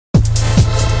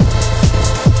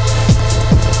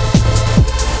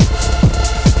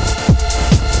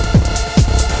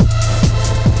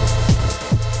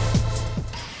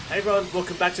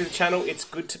welcome back to the channel. It's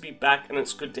good to be back, and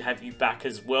it's good to have you back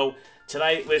as well.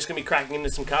 Today we're just going to be cracking into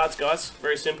some cards, guys.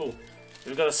 Very simple.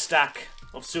 We've got a stack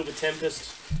of Silver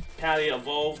Tempest, Powder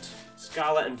Evolved,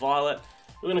 Scarlet and Violet.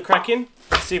 We're going to crack in,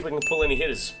 see if we can pull any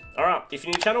hitters. Alright, if you're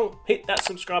new to the channel, hit that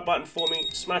subscribe button for me,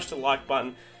 smash the like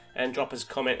button, and drop us a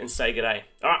comment and say g'day.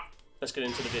 Alright, let's get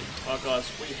into the vid. Alright guys,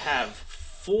 we have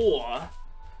four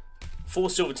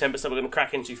Silver Tempest that we're going to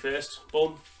crack into first.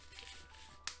 Boom.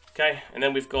 Okay, and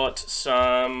then we've got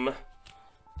some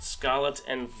Scarlet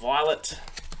and Violet.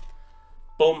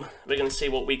 Boom. We're going to see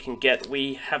what we can get.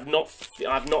 I've not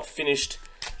finished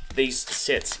these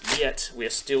sets yet. We're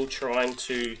still trying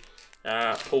to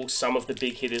pull some of the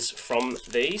big hitters from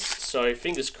these. So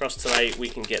fingers crossed today we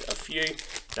can get a few.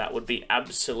 That would be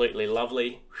absolutely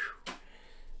lovely.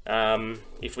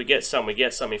 If we get some, we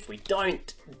get some. If we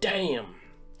don't, damn.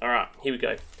 Alright, here we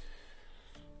go.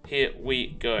 Here we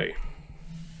go.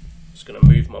 Just going to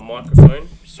move my microphone.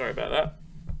 Sorry about that.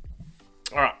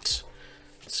 Alright.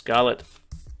 Scarlet.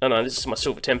 Oh no, this is my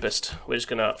Silver Tempest. We're just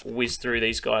going to whiz through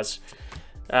these guys.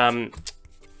 I'm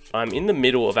in the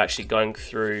middle of actually going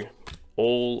through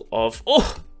all of...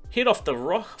 Oh! Hit off the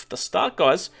rock off the start,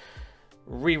 guys.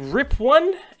 We rip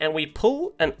one and we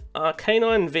pull an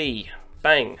Arcanine V.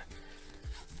 Bang.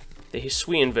 The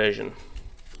Hisuian version.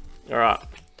 Alright.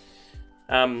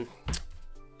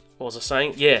 What was I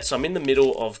saying? Yeah, so I'm in the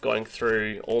middle of going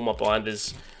through all my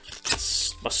binders,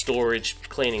 my storage,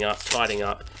 cleaning up, tidying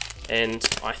up, and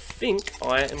I think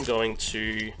I am going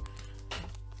to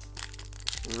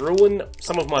ruin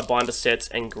some of my binder sets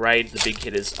and grade the big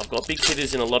hitters. I've got big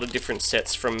hitters in a lot of different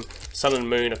sets from Sun and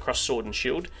Moon across Sword and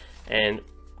Shield, and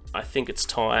I think it's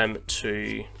time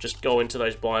to just go into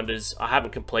those binders. I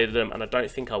haven't completed them, and I don't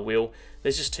think I will.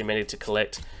 There's just too many to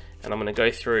collect. And I'm going to go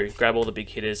through, grab all the big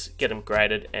hitters, get them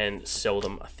graded, and sell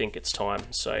them. I think it's time.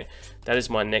 So that is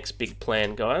my next big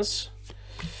plan, guys.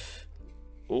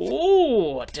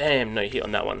 Oh, damn, no hit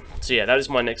on that one. So yeah, that is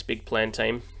my next big plan,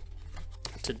 team,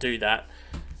 to do that.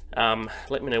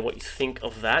 Let me know what you think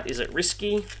of that. Is it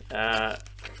risky?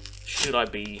 Should I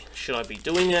be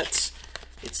doing it?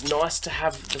 It's nice to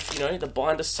have the the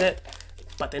binder set,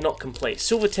 but they're not complete.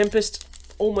 Silver Tempest,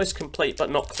 almost complete,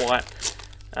 but not quite.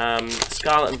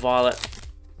 Scarlet and Violet,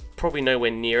 probably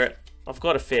nowhere near it. I've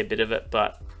got a fair bit of it,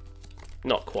 but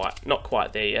not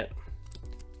quite there yet.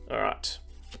 Alright,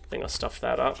 I think I stuffed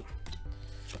that up.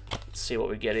 Let's see what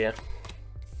we get here.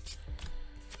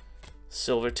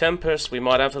 Silver Tempest, we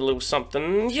might have a little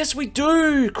something. Yes, we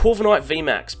do! Corviknight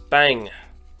VMAX, bang!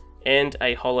 And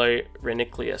a Holo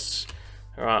Renicleus.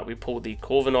 Alright, we pulled the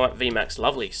Corviknight VMAX,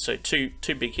 lovely. So two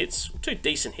big hits, two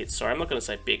decent hits, sorry, I'm not going to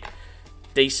say big.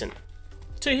 Decent.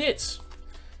 2 hits.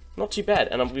 Not too bad.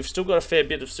 And we've still got a fair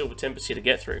bit of Silver Tempest here to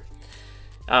get through.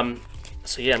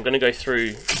 So yeah, I'm going to go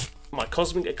through my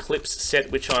Cosmic Eclipse set,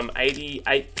 which I'm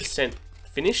 88%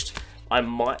 finished. I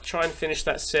might try and finish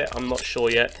that set. I'm not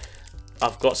sure yet.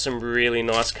 I've got some really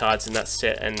nice cards in that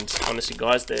set. And honestly,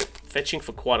 guys, they're fetching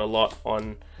for quite a lot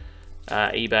on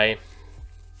eBay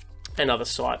and other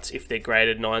sites if they're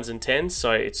graded 9s and 10s.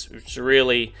 So it's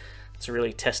really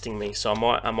testing me. So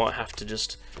I might have to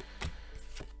just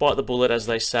bite the bullet, as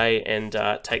they say, and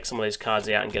take some of these cards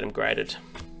out and get them graded.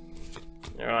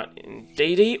 Alright,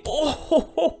 DD.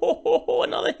 Oh,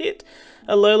 another hit.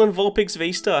 A Alolan Vulpix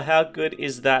V-Star. How good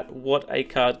is that? What a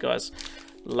card, guys.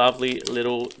 Lovely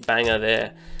little banger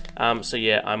there. So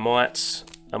yeah, I might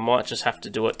just have to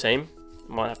do it, team.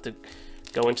 I might have to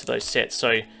go into those sets.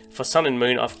 So for Sun and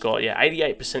Moon, I've got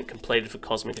 88% completed for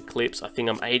Cosmic Eclipse. I think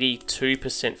I'm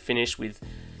 82% finished with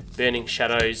Burning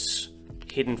Shadows,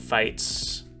 Hidden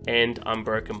Fates, and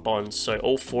Unbroken Bonds. So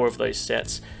all 4 of those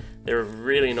sets, there are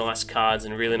really nice cards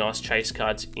and really nice chase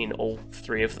cards in all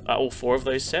 4 of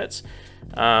those sets.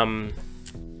 And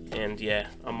yeah,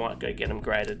 I might go get them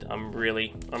graded. I'm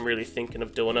really thinking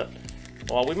of doing it.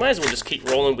 Well, we may as well just keep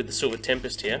rolling with the Silver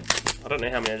Tempest here. I don't know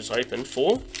how many I just opened.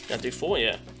 4? I do 4,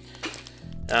 yeah.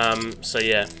 So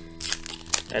yeah,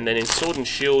 and then in Sword and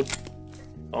Shield,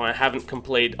 I haven't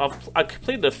completed. I've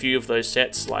completed a few of those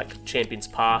sets, like Champion's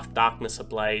Path, Darkness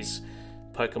Ablaze,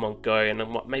 Pokemon Go, and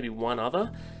maybe one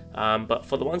other. But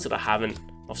for the ones that I haven't,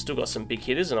 I've still got some big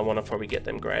hitters, and I want to probably get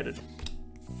them graded.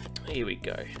 Here we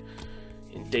go.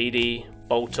 Indeedee,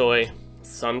 Boltoy,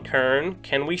 Sunkern.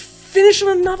 Can we finish on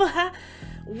another hat?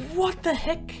 What the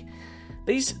heck?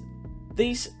 These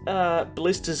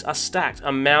blisters are stacked.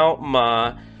 A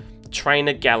Maomar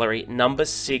Trainer Gallery, number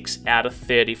 6 out of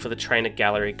 30 for the Trainer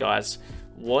Gallery, guys.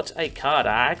 What a card.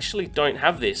 I actually don't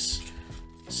have this.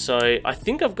 So I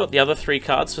think I've got the other 3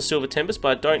 cards for Silver Tempest,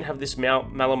 but I don't have this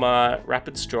Malamar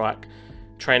Rapid Strike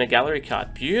Trainer Gallery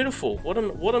card. Beautiful. What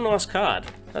a nice card.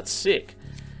 That's sick.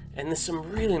 And there's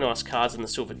some really nice cards in the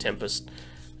Silver Tempest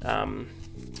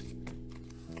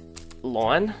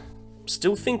line.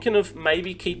 Still thinking of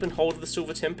maybe keeping hold of the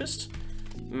Silver Tempest.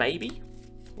 Maybe.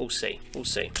 We'll see. We'll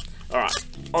see. Alright,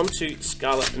 on to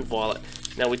Scarlet and Violet.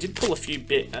 Now, we did pull a few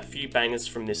bangers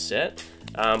from this set,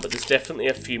 but there's definitely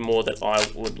a few more that I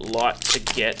would like to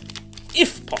get,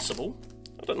 if possible.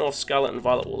 I don't know if Scarlet and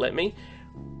Violet will let me.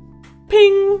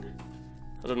 Ping!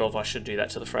 I don't know if I should do that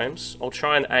to the frames. I'll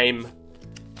try and aim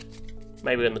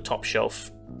maybe on the top shelf.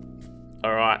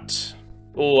 Alright.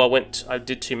 Oh, I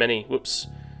did too many. Whoops.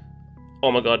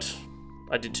 Oh my god.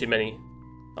 I did too many.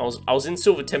 I was in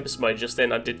Silver Tempest mode just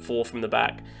then. I did 4 from the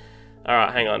back.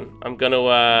 Alright, hang on. I'm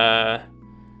gonna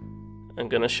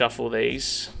shuffle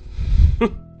these.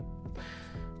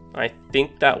 I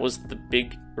think that was the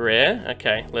big rare.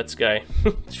 Okay, let's go.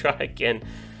 Try again.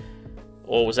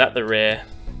 Or was that the rare?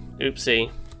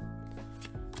 Oopsie.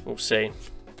 We'll see.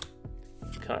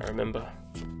 Can't remember.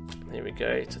 There we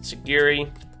go.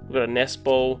 Tatsugiri. We've got a Nest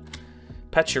Ball.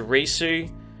 Pachirisu.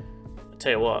 I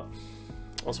tell you what.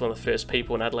 I was one of the first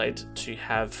people in Adelaide to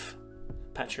have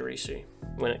Pachirisu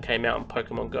when it came out on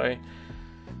Pokemon Go.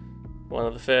 One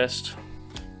of the first.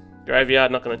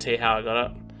 Graveyard, not going to tell you how I got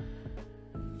it.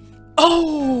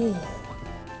 Oh!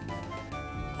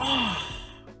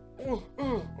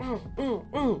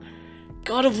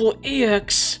 God of War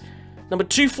EX. Number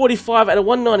 245 out of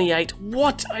 198.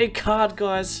 What a card,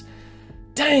 guys.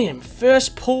 Damn.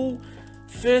 First pull.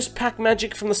 First pack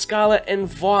magic from the Scarlet and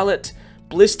Violet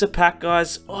blister pack,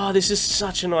 guys. Oh, this is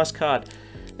such a nice card.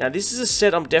 Now, this is a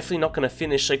set I'm definitely not going to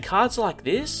finish. So cards like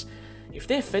this, if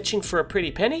they're fetching for a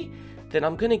pretty penny, then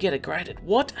I'm going to get it graded.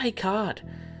 What a card.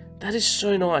 That is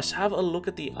so nice. Have a look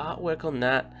at the artwork on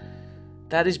that.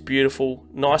 That is beautiful.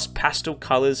 Nice pastel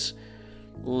colors.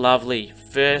 Lovely.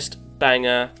 First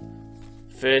banger.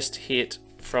 First hit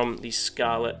from the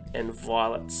Scarlet and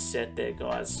Violet set there,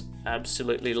 guys.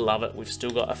 Absolutely love it. We've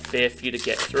still got a fair few to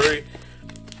get through.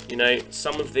 You know,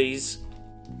 some of these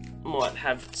might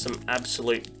have some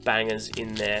absolute bangers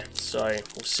in there. So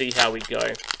we'll see how we go.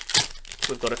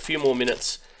 We've got a few more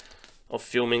minutes of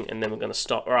filming and then we're going to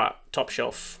stop. Alright, top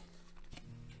shelf.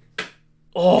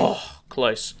 Oh,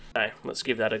 close. Okay, let's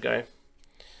give that a go.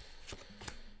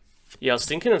 Yeah, I was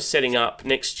thinking of setting up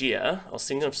next year. I was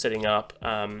thinking of setting up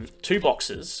 2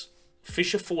 boxes.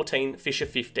 Fisher 14, Fisher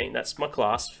 15. That's my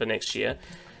class for next year.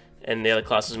 And the other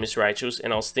class is Miss Rachel's.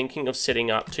 And I was thinking of setting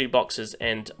up 2 boxes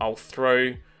and I'll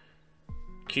throw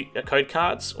code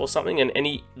cards or something.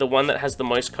 And the one that has the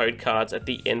most code cards at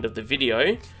the end of the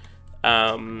video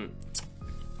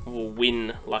will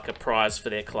win like a prize for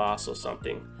their class or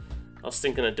something. I was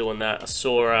thinking of doing that.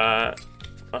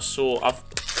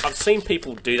 I've seen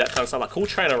people do that kind of stuff. Like Cool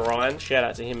Trainer Ryan, shout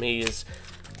out to him. He is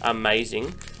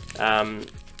amazing.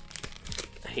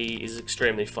 He is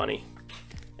extremely funny,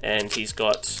 and he's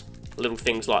got little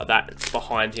things like that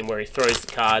behind him where he throws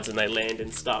the cards and they land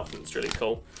and stuff, and it's really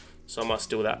cool. So I might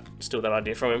steal that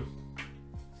idea from him.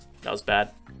 That was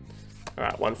bad. All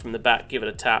right, one from the back. Give it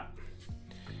a tap.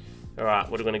 All right,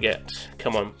 what are we gonna get?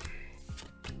 Come on.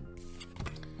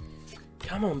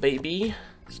 Come on, baby.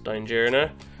 Stone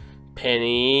Journer.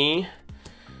 Penny.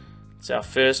 It's our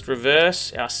first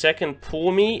reverse. Our second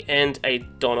Pour Me. And a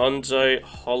Dononzo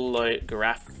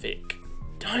holographic.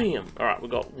 Damn. Alright,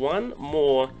 we've got one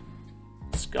more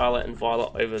Scarlet and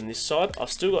Violet over on this side.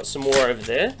 I've still got some more over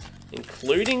there,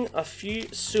 including a few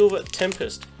Silver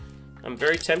Tempest. I'm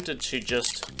very tempted to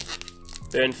just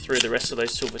burn through the rest of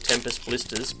those Silver Tempest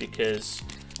blisters because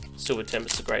Silver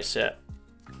Tempest is a great set.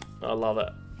 I love it.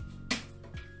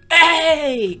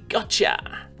 Hey!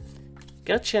 Gotcha!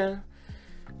 Gotcha!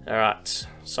 Alright.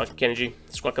 Psychic Energy.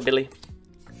 Squawkabilly.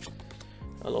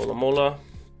 Alola Mola.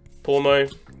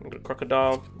 Pormo. We've got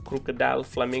Crocodile.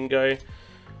 Flamingo.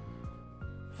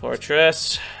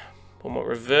 Fortress. Pormo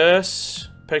Reverse.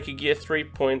 Pokegear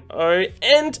 3.0.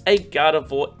 And a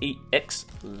Gardevoir EX.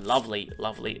 Lovely,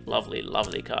 lovely, lovely,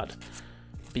 lovely card.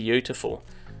 Beautiful.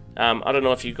 I don't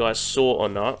know if you guys saw or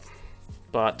not,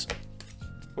 but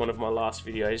one of my last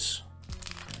videos,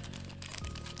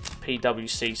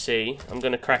 PWCC. I'm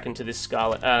going to crack into this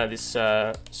Scarlet,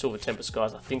 Silver Tempest,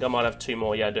 guys. I think I might have 2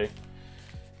 more. Yeah, I do.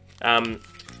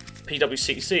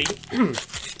 PWCC,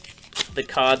 the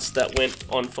cards that went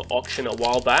on for auction a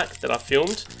while back that I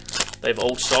filmed, they've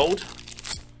all sold.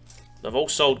 They've all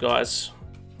sold, guys.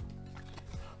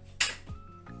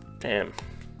 Damn.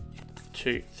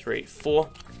 2, 3, 4.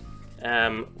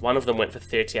 One of them went for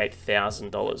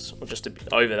 $38,000, or just a bit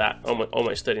over that,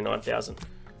 almost $39,000.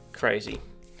 Crazy.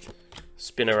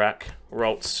 Spinnerack,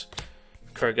 Ralts,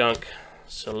 Krogunk,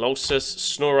 Solosis,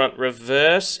 Snorunt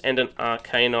Reverse, and an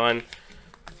Arcanine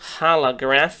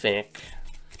Holographic.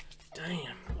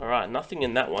 Damn. Alright, nothing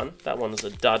in that one. That one's a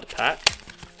dud pack.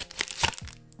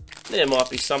 There might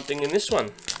be something in this one.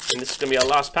 And this is going to be our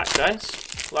last pack,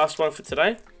 guys. Last one for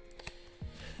today.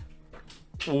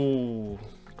 Ooh,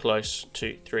 close.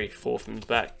 2, 3, 4 from the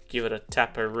back. Give it a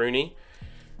tapper, Rooney.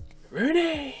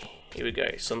 Rooney! Here we go.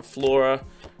 Sunflora,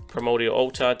 Primordial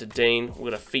Altar, Dedenne.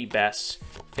 We've got a Feebas,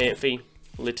 Fanfi,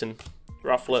 Litten,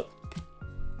 Rufflet,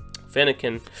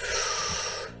 Fennekin,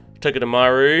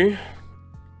 Togedemaru.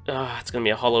 Ah, it's going to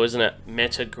be a holo, isn't it?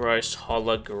 Metagross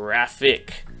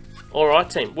Holographic. Alright,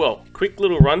 team. Well, quick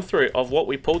little run through of what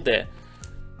we pulled there.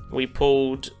 We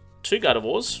pulled 2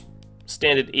 Gardevoirs,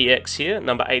 standard EX here,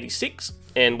 number 86,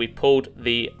 and we pulled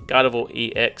the Gardevoir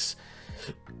EX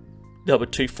number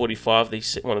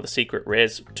 245, one of the secret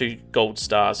rares, 2 gold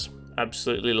stars.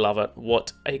 Absolutely love it.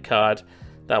 What a card.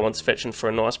 That one's fetching for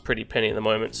a nice pretty penny at the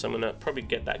moment, so I'm going to probably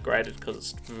get that graded because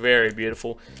it's very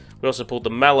beautiful. We also pulled the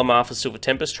Malamar for Silver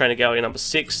Tempest, Trainer Gallery number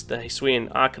 6, the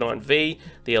Hisuian Arcanine V,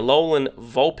 the Alolan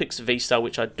Vulpix V-Star,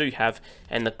 which I do have,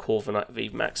 and the Corviknight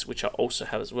V-Max, which I also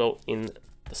have as well in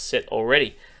the set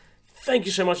already. Thank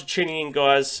you so much for tuning in,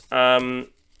 guys.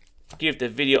 Give the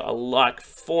video a like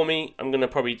for me. I'm going to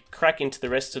probably crack into the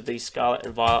rest of these Scarlet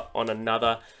and Violet on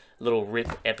another little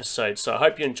rip episode. So I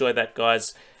hope you enjoyed that,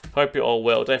 guys. Hope you're all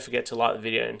well. Don't forget to like the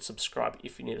video and subscribe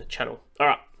if you're new to the channel.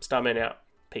 Alright, Starman out.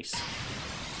 Peace.